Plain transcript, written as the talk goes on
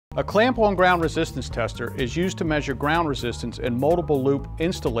A clamp-on ground resistance tester is used to measure ground resistance in multiple loop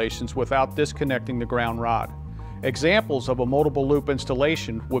installations without disconnecting the ground rod. Examples of a multiple loop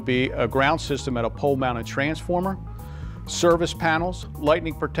installation would be a ground system at a pole-mounted transformer, service panels,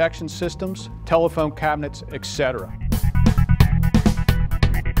 lightning protection systems, telephone cabinets, etc.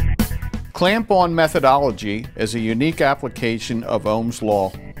 Clamp-on methodology is a unique application of Ohm's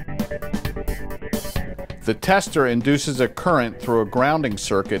law. The tester induces a current through a grounding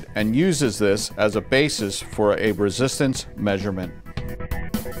circuit and uses this as a basis for a resistance measurement.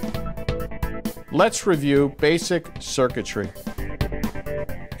 Let's review basic circuitry.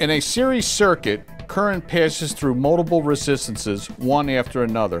 In a series circuit, current passes through multiple resistances, one after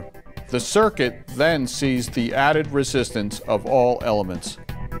another. The circuit then sees the added resistance of all elements.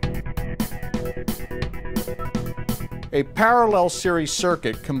 A parallel series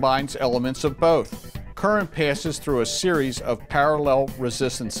circuit combines elements of both. Current passes through a series of parallel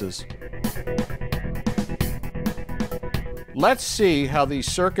resistances. Let's see how these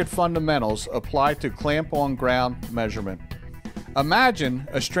circuit fundamentals apply to clamp-on ground measurement. Imagine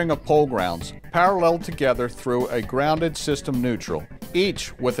a string of pole grounds parallel together through a grounded system neutral,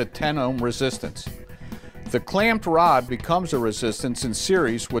 each with a 10 ohm resistance. The clamped rod becomes a resistance in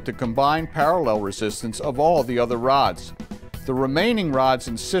series with the combined parallel resistance of all the other rods. The remaining rods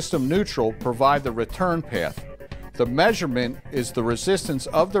in system neutral provide the return path. The measurement is the resistance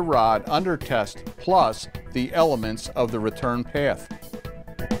of the rod under test plus the elements of the return path.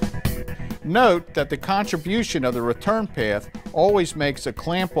 Note that the contribution of the return path always makes a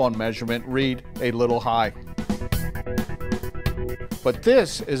clamp-on measurement read a little high. But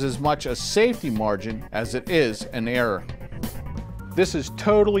this is as much a safety margin as it is an error. This is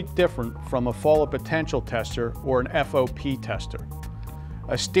totally different from a fall of potential tester or an FOP tester.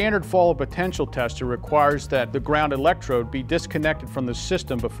 A standard fall of potential tester requires that the ground electrode be disconnected from the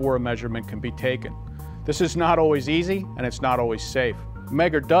system before a measurement can be taken. This is not always easy and it's not always safe.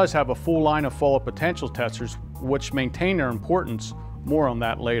 Megger does have a full line of fall of potential testers which maintain their importance. More on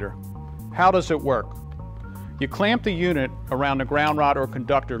that later. How does it work? You clamp the unit around the ground rod or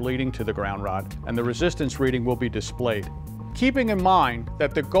conductor leading to the ground rod and the resistance reading will be displayed. Keeping in mind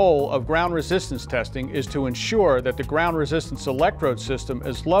that the goal of ground resistance testing is to ensure that the ground resistance electrode system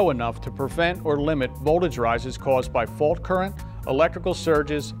is low enough to prevent or limit voltage rises caused by fault current, electrical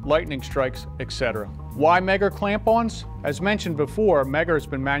surges, lightning strikes, etc. Why Megger clamp-ons? As mentioned before, Megger has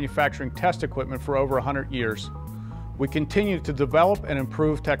been manufacturing test equipment for over 100 years. We continue to develop and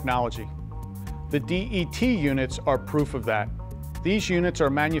improve technology. The DET units are proof of that. These units are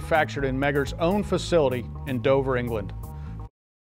manufactured in Megger's own facility in Dover, England.